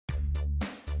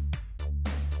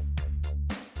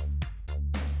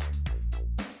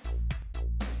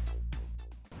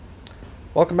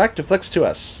Welcome back to Flicks to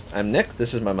Us. I'm Nick,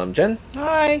 this is my mom Jen.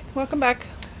 Hi, welcome back.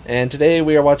 And today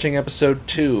we are watching episode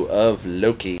 2 of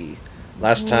Loki.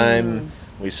 Last time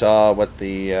we saw what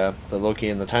the Loki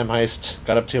and the time heist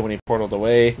got up to when he portaled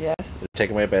away. Yes. He was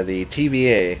taken away by the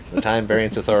TVA, the Time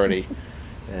Variance Authority.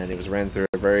 And he was ran through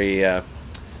a very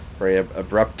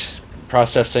abrupt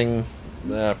processing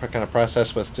kind of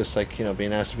process with just like, you know,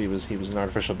 being asked if he was an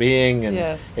artificial being, and he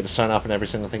had to sign off on every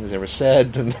single thing he's ever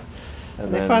said, and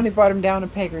they finally brought him down a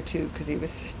peg or two because he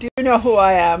was, do you know who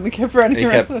I am? He kept running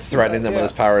around. He kept threatening them with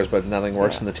his powers, but nothing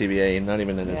works in the TVA, not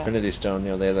even an Infinity Stone.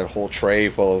 You know, they had that whole tray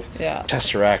full of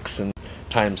Tesseracts and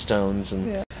Time Stones,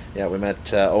 and we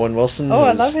met Owen Wilson. Oh,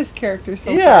 I love his character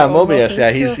so far. Mobius. Yeah,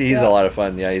 he's a lot of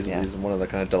fun. Yeah, he's one of the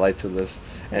kind of delights of this,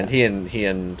 and he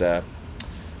and Tom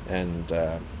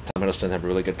Hiddleston have a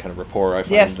really good kind of rapport. I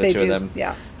find the two of them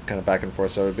kind of back and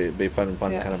forth, so it would be fun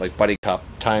kind of like buddy cop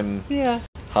time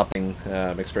hopping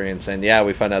experience. And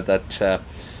we found out that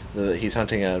he's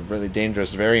hunting a really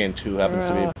dangerous variant who happens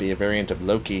to be a variant of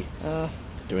Loki,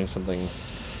 doing something,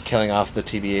 killing off the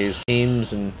TVA's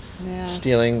teams and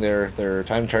stealing their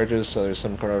time charges. So there's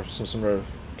some sort of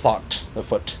plot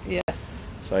afoot. Yes.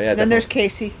 So and then there's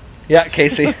Casey. Yeah,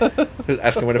 Casey.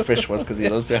 Asking what a fish was because he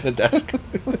lives behind a desk.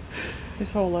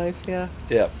 His whole life, yeah.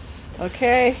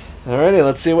 Okay. Alrighty,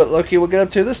 let's see what Loki will get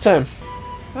up to this time.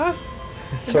 Huh?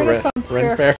 It's a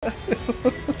Ren Fair.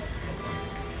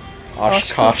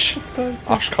 Oshkosh.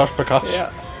 Oshkosh.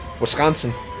 Yeah.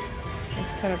 Wisconsin.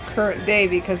 It's kind of current day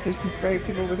because there's very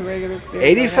people with a regular...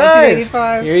 85!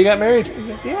 85. Here you got married.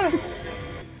 Yeah.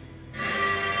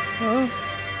 Oh.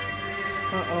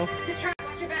 Uh-oh.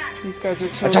 These guys are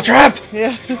totally... It's a trap!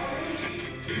 Yeah.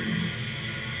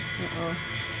 Uh-oh.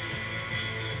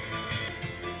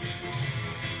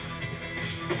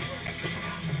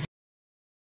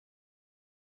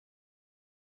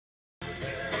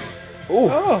 Ooh.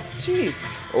 Oh, jeez.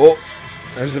 Oh,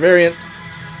 there's the variant.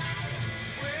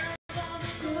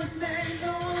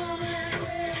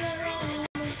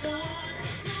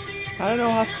 I don't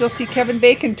know. I'll still see Kevin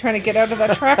Bacon trying to get out of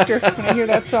that tractor when I hear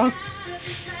that song.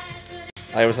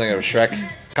 I was thinking of Shrek.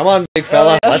 Come on, big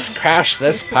fella. Let's crash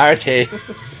this party.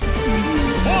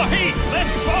 Oh, hey,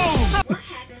 let's go! What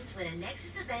happens when a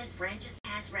Nexus event branches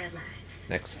past red line?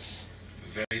 Nexus.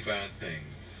 Very bad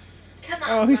things. Come on.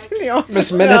 Oh, he's in the office.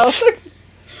 Miss Minutes.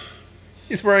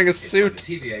 He's wearing a suit.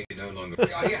 The TVA can no longer.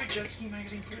 Oh, yeah, Jet Ski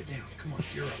Magazine, put it down. Come on,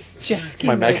 you're up. Jet Ski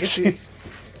My Magazine.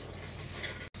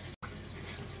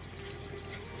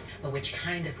 But which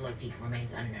kind of Loki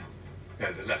remains unknown.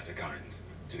 The lesser kind,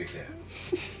 to be clear.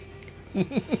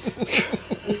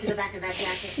 You see the back of that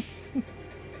jacket?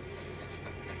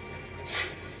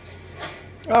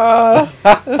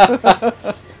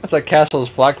 It's like Castle's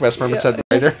Black Vest Mermaid said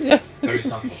writer. Very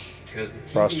subtle. Because the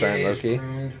Frost Giant Loki.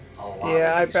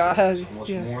 I bet. Almost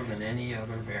more than any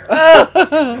other variant.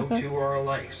 No two are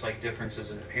alike. Slight differences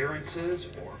in appearances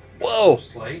or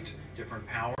slight different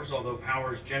powers, although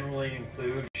powers generally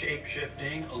include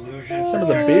shape-shifting, illusion. Some of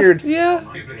the beard. Yeah.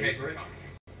 Duplication casting.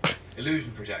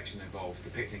 Illusion projection involves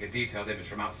depicting a detailed image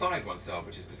from outside oneself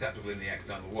which is perceptible in the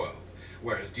external world,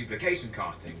 whereas duplication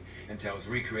casting entails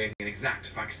recreating an exact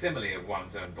facsimile of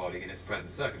one's own body in its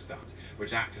present circumstance,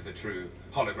 which acts as a true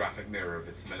holographic mirror of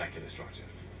its molecular structure.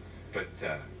 But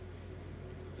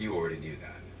you already knew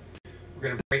that. We're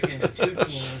going to break into two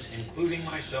teams, including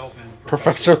myself and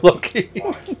Professor Loki.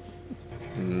 Why?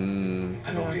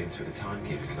 An audience with the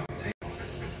timekeepers on the table.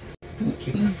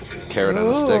 Keep that focus. Carrot on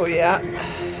a stick. Oh, yeah.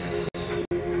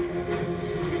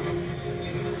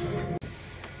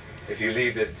 If you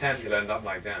leave this tent, you'll end up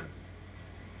like them.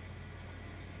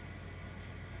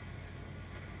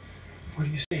 What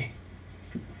do you see?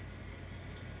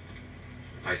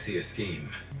 I see a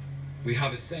scheme. We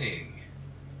have a saying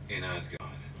in Asgard.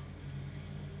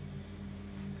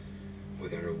 Where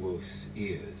there are wolf's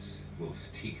ears, wolf's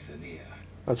teeth are near.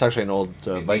 That's actually an old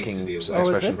Viking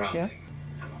expression. Yeah.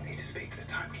 I will need to speak to the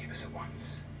timekeepers at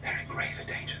once. They're in graver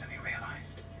danger than we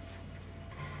realized.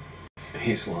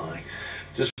 He's lying.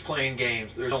 Just playing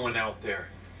games. There's no one out there.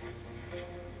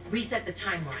 Reset the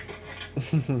timeline.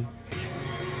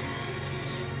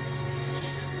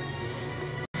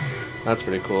 That's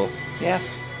pretty cool.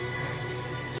 Yes.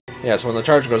 Yeah, so when the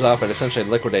charge goes off, it essentially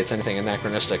liquidates anything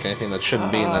anachronistic, anything that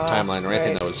shouldn't be in that timeline, or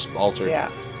anything that was altered.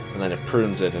 Yeah. And then it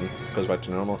prunes it and goes back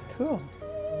to normal. Cool.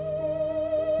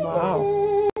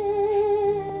 Wow.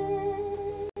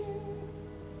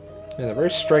 Yeah, they're very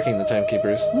striking, the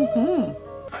timekeepers.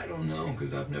 I don't know,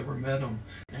 because I've never met him.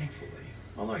 Thankfully.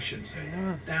 Well, I shouldn't say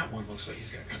that. That one looks like he's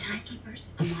got... The timekeepers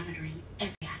are monitoring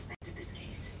every aspect of this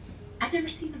case. I've never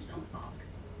seen them so involved.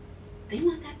 They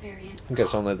want that variant. I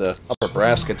guess only the upper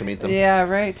brass get to meet them. Yeah,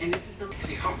 right. And this is the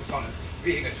half the fun of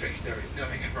being a trickster is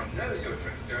knowing everyone knows you're a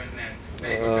trickster, and then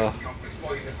maybe just come and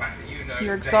exploiting the fact that you know.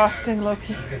 You're exhausting,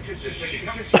 Loki.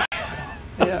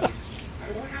 Yeah.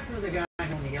 What happened to the guy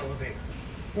on the elevator?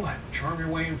 What? Charm your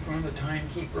way in front of the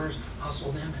timekeepers,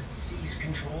 hustle them, and seize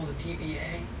control of the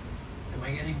TVA? Am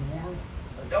I getting warm?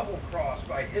 A double cross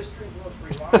by history's most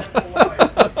reliable liar.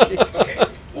 Okay,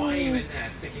 why are you in there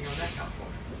sticking on that platform?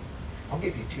 I'll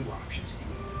give you two options.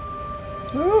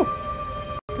 Ooh,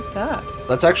 look at that.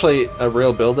 That's actually a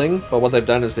real building, but what they've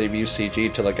done is they've used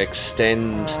CG to like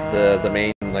extend the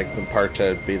main like part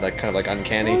to be like kind of like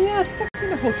uncanny. Oh yeah, I think I've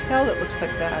seen a hotel that looks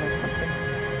like that or something.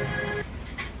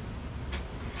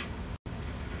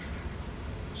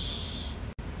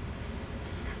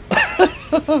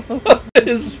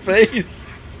 His face.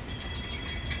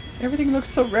 Everything looks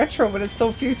so retro, but it's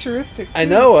so futuristic too. I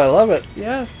know, I love it.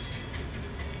 Yes.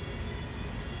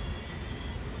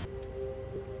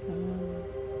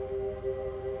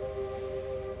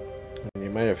 You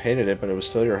might have hated it, but it was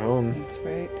still your home. That's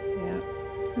right. Yeah.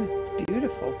 It was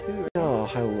beautiful too.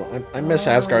 Oh, I miss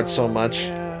Asgard so much.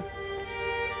 Yeah.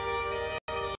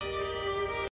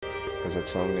 Where's that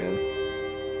song again?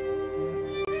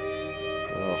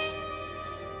 Oh.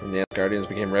 And the Asgardians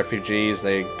became refugees.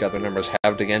 They got their numbers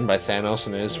halved again by Thanos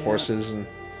and his forces, and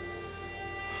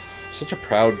such a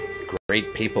proud,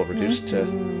 great people reduced to.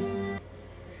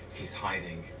 He's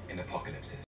hiding in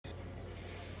apocalypses.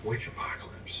 Which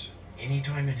apocalypse? Any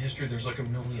time in history, there's like a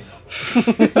million of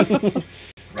them.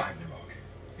 Ragnarok.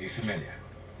 Are you familiar?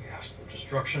 Yes, the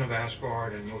destruction of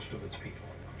Asgard and most of its people.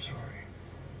 I'm sorry.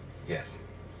 Yes.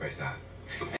 Very sad.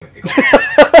 Go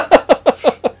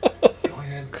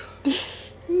ahead.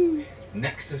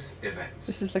 Nexus events.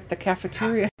 This is like the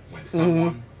cafeteria. When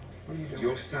someone,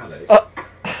 your salad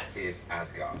is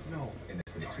Asgard. No,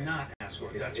 it's not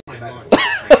Asgard. That's It's my about lunch.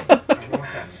 I I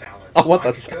want that salad. I want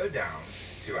that could salad. go down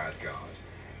to Asgard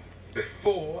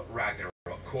before Ragnarok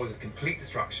causes complete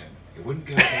destruction. It wouldn't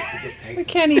go against the dictates. We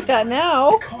can't eat that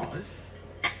now. Because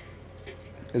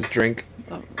His drink.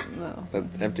 Oh no.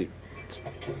 Empty.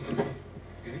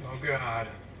 Oh God.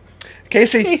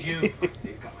 Casey! you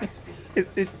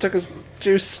He took his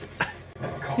juice.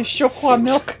 His chocolat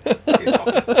milk. the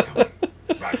apocalypse is coming.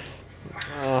 Ragnarok.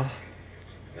 Oh.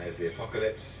 There's the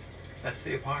apocalypse. That's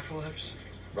the apocalypse.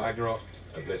 Ragnarok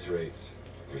obliterates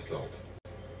result.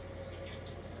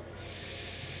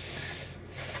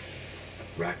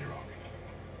 Ragnarok.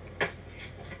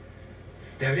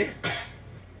 There it is.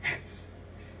 Hence,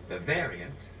 the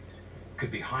variant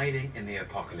could be hiding in the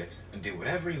apocalypse and do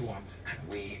whatever he wants, and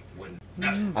we wouldn't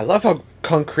know. I love how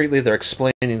concretely they're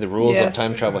explaining the rules of Yes.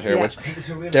 time travel here, Yeah.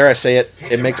 which, dare I say it,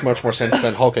 it makes much more sense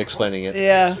than Hulk explaining it.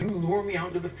 Yeah. So you lure me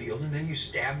out to the field and then you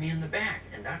stab me in the back,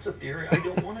 and that's a theory I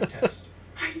don't want to test.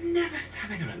 I'd never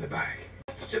stab anyone in the back.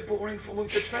 That's such a boring form of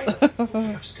betrayal.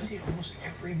 You've studied almost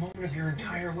every moment of your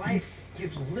entire life.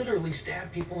 You've literally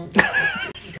stabbed people in the back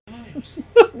 50 times.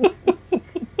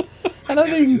 I don't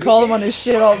think you can call him on his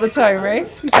shit all the time, right?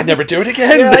 I'd never do it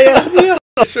again! Yeah.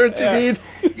 Shirts you need.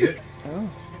 Yeah.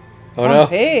 Oh no.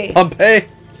 Pompeii. Pompeii!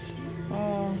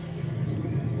 Oh.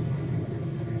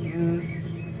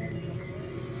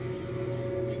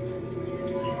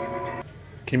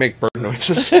 Can you make bird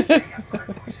noises?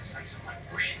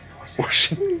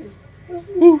 Whooshing.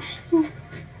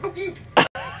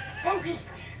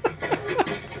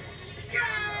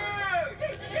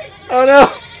 Oh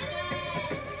no!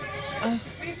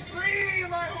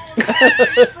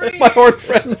 My horn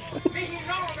friends.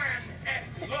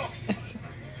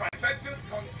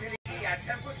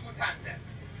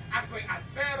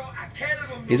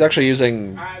 He's actually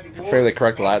using fairly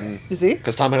correct Latin. Is he?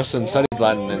 Because Tom Hiddleston studied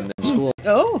Latin in school.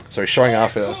 Oh. So he's showing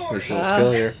off his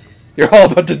skill here. You're all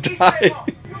about to die.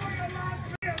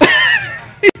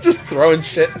 He's just throwing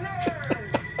shit.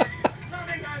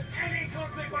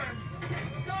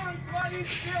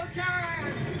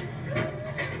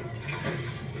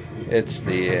 It's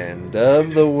the end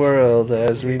of the world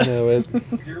as we know it.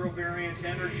 Zero variant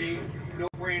energy, no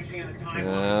branching in the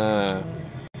timeline. Ah.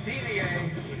 TVA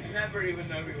would never even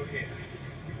know we were here.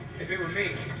 If it were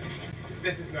me,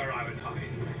 this is where I would hide.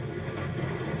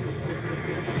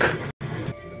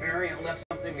 The variant left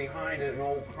something behind at an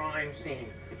old crime scene.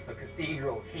 A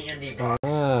cathedral candy box.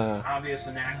 Ah. Obvious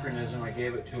anachronism. I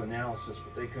gave it to analysis,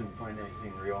 but they couldn't find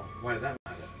anything real. Why does that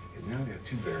matter? Because now we have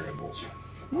two variables.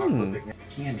 Apocalyptic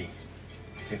candy.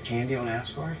 Do you have candy on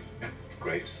Asgard?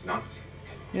 Grapes, nuts.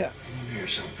 Yeah. You're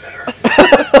so better.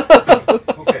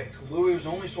 Okay, Louis was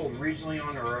only sold regionally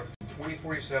on Earth in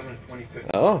 2047 and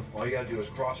 2050. Oh. All you gotta do is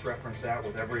cross-reference that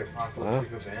with every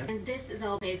apocalyptic event. And this is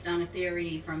all based on a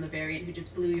theory from a variant who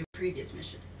just blew your previous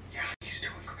mission. Yeah, he's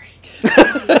doing great. Who's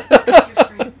your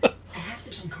friend? I have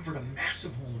to uncovered a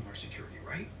massive hole in our security,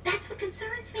 right? That's what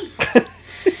concerns me.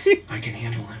 I can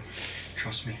handle him.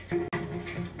 Trust me.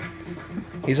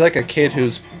 He's like a kid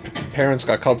whose parents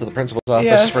got called to the principal's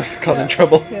office for causing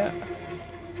trouble. Yeah.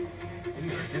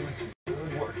 We are doing some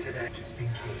good work today, just in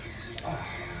case.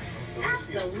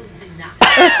 Absolutely not.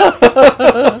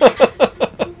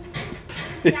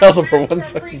 He held him for 1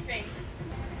 second.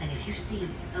 And if you see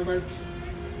a Loki,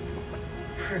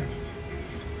 prune it.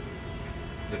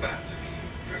 The bad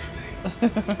Loki,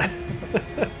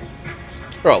 preferably.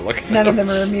 We're all looking. None of them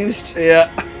are amused. Yeah.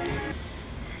 What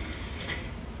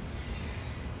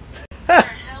the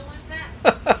hell was that?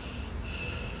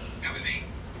 That was me.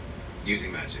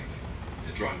 Using magic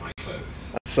to dry my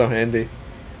clothes. That's so handy.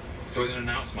 So I didn't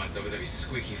announce myself with every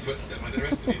squeaky footstep like the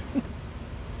rest of you.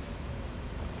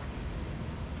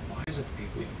 Why is it the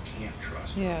people you can't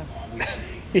trust Yeah. always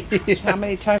say, How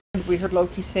many times have we heard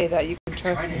Loki say that you can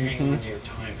trust try to me? hang on to your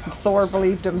time cop. Thor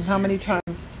believed him how many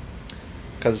times?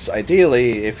 Because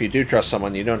ideally, if you do trust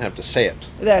someone, you don't have to say it.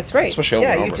 That's right. Especially over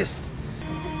yeah, and you over. just...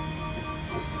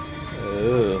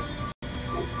 Ooh.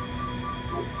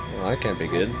 Well, that can't be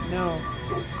good. No.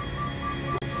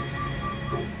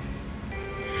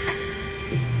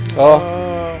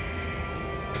 Oh.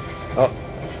 Oh.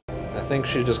 I think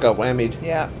she just got whammied.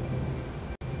 Yeah.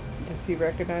 Does he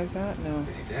recognize that? No.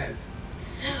 Is he dead?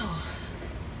 So,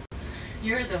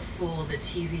 you're the fool the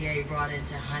TVA brought in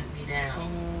to hunt me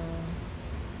down.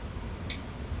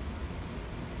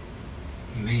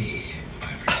 Me,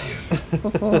 I presume.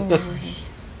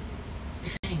 Please.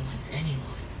 If anyone's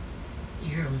anyone,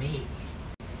 you're me.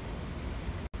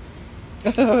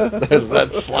 There's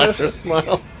that slasher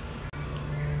smile.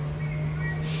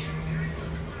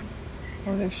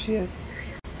 Oh, there she is.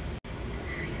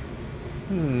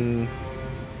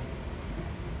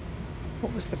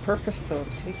 What was the purpose, though,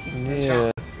 of taking her?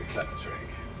 Yeah. It's a clever trick.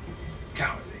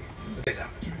 Cowardly. A bit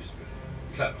amateurish,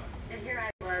 but clever. And here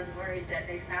I was worried that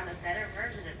they found a better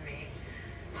version of me.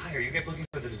 Hi, are you guys looking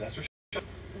for the disaster show?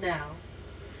 No.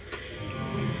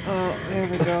 Oh, there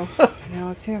we go. Now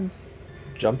it's him.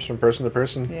 Jumps from person to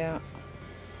person. Yeah.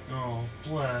 Oh,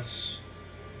 bless.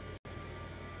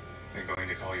 You're going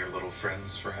to call your little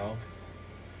friends for help?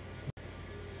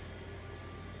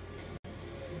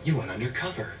 You went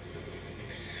undercover.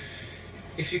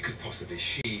 If you could possibly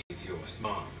sheathe your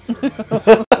smile for a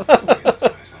moment, that's why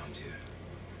I found you.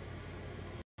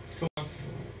 Go on.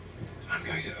 I'm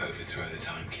going to overthrow the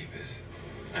timekeepers.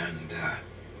 And,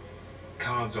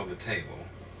 cards on the table,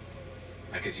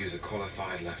 I could use a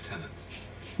qualified lieutenant.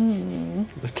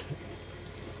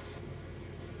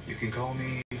 You can call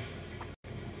me...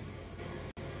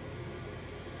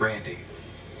 Brandy.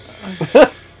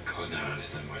 God, now I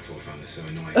understand why Thor found this so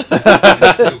annoying.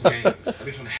 Little games. I've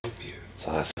been trying to help you.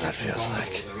 So that's what that feels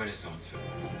like. The Renaissance film.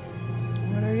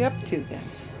 What are you up to, then?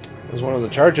 It was one of the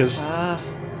charges. Ah.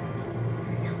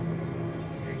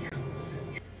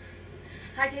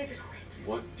 I gave it away.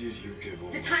 What did you give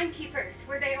away? The timekeepers,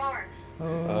 where they are.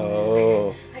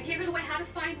 Oh. I gave it away how to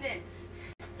find them.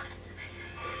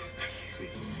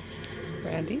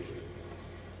 Randy?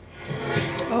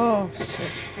 Oh,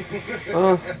 shit.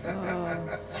 Oh.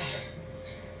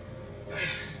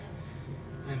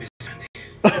 I miss Randy.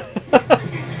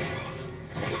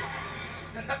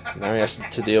 Now he has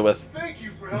to deal with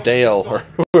Dale, or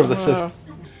whoever this is. I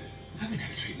would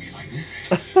never treat me like this.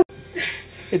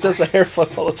 He does the hair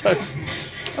flip all the time.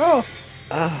 Oh.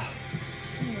 Ah.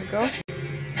 There we go.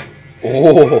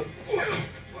 Oh.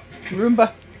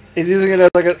 Roomba. He's using it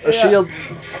as like a shield.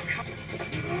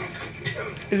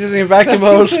 He's using a vacuum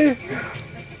hose.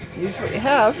 Use what you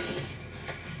have.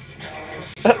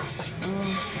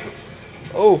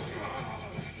 Oh.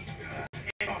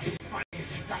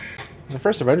 In the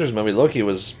first Avengers movie, Loki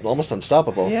was almost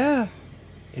unstoppable. Yeah.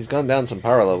 He's gone down some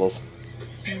power levels.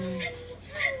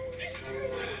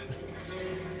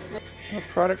 No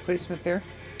product placement there.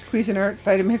 Cuisinart,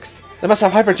 Vitamix. They must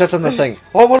have hyperjets on the thing.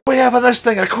 Oh, what do we have on this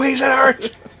thing? A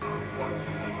Cuisinart!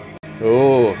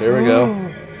 Oh, here we go. Ooh.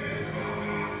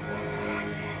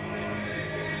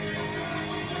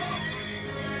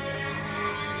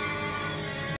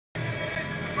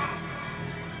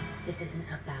 This isn't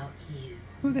about you.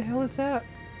 Who the hell is that?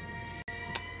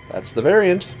 That's the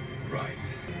variant.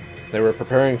 Right. They were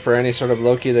preparing for any sort of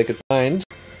Loki they could find.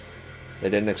 They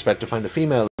didn't expect to find a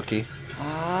female Loki.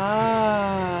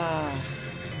 Ah.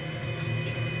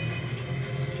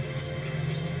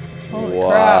 Holy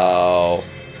Wow.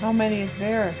 crap. How many is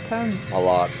there? Tons. A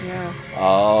lot. Yeah.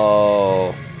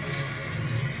 Oh.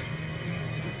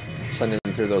 Sending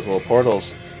them through those little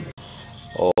portals.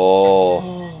 Oh.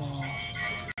 Oh.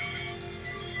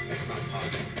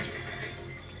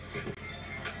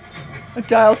 A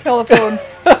dial telephone.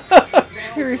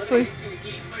 Seriously.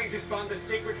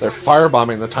 They're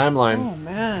firebombing the timeline. Oh,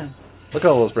 man. Look at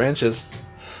all those branches.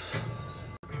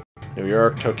 New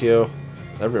York, Tokyo,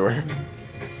 everywhere.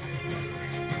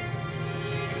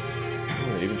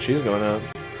 Oh, even she's going out.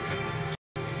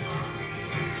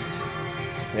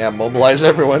 Yeah, mobilize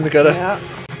everyone. We gotta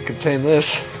contain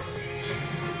this.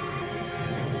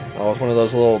 Oh, it's one of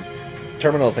those little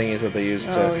terminal thingies that they use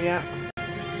to... Oh, yeah.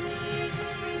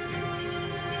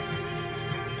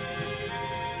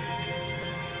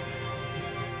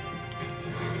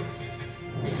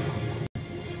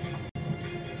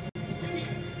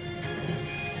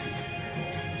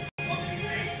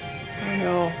 Oh,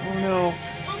 no. Oh, no.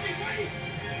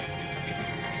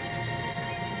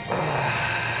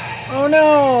 Oh,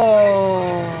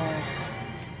 no!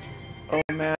 Oh,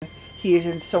 man. He is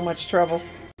in so much trouble.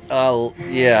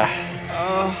 Yeah.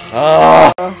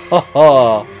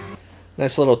 Oh.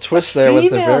 Nice little twist there with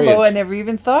the variant. I never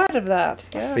even thought of that.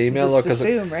 Yeah, female look,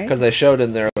 because they showed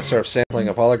in their sort of sampling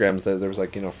of holograms that there was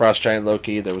like, Frost Giant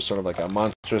Loki, there was sort of like a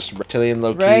monstrous reptilian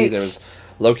Loki, there was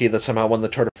Loki that somehow won the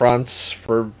Tour de France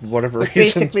for whatever reason.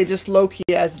 Basically just Loki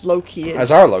is.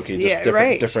 As our Loki, just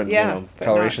different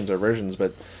colorations or versions,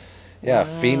 but yeah, a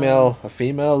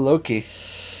female Loki.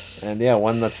 And yeah,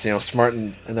 one that's smart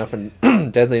enough and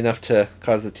deadly enough to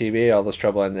cause the TVA all this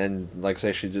trouble, and like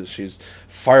I say, she's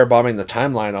firebombing the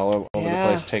timeline all over the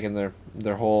place, taking their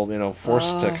whole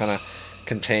force to kind of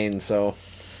contain. So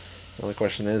the only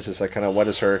question is like kind of what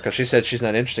is her? Because she said she's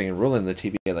not interested in ruling the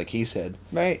TVA like he said.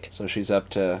 Right. So she's up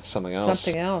to something else.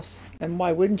 Something else, and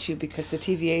why wouldn't you? Because the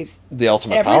TVA's the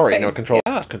ultimate power.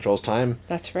 Controls time.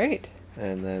 That's right.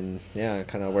 And then,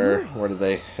 kind of where do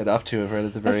they head off to? Right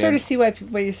at the very I sort of see why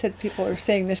you said people are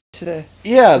saying this is the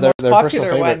their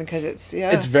popular one, because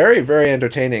it's very, very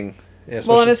entertaining. Yeah,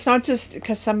 well, and it's not just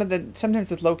because sometimes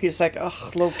with Loki it's like,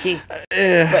 ugh, Loki, but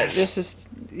this is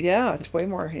it's way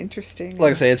more interesting.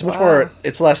 Like I say, it's much more.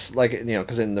 It's less like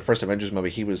because in the first Avengers movie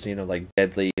he was like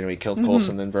deadly. He killed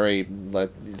Coulson and very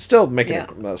still making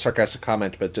a sarcastic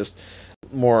comment, but just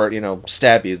more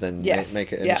stab you than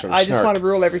make it any sort of I just want to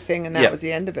rule everything, and that was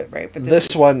the end of it, right? But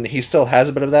this one, he still has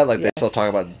a bit of that. Like they still talk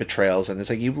about betrayals, and it's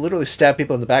like you literally stab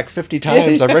people in the back 50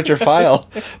 times. I've read your file,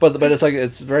 but it's like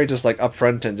it's very just like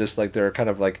upfront, and just like they're kind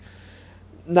of like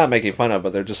not making fun of,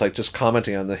 but they're just like just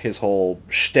commenting on his whole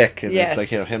shtick, and it's like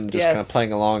him just kind of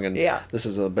playing along, and this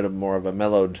is a bit of more of a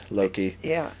mellowed Loki.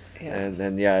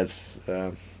 And it's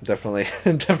definitely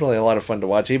a lot of fun to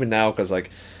watch even now, because like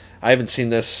I haven't seen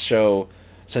this show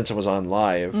since it was on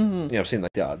live. I've seen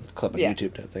like the odd clip on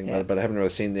YouTube type thing, but I haven't really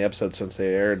seen the episode since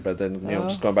they aired. But then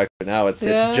just going back to it now, it's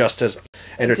just as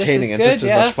entertaining and just as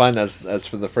much fun as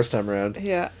for the first time around.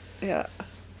 And kind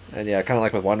of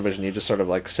like with WandaVision, you just sort of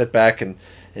like sit back and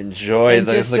enjoy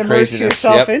the craziness. Immerse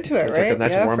yourself into it, it's right? Like a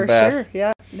nice warm bath. Sure.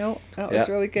 Yeah, no, that was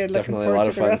really good. Looking forward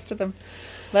to the rest of them.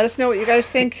 Let us know what you guys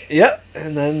think.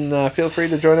 And then feel free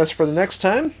to join us for the next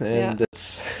time. And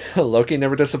it's Loki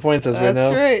never disappoints, as we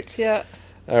know. That's right,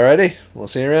 Alrighty, we'll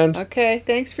see you around. Okay,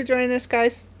 thanks for joining us,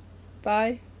 guys.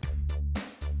 Bye.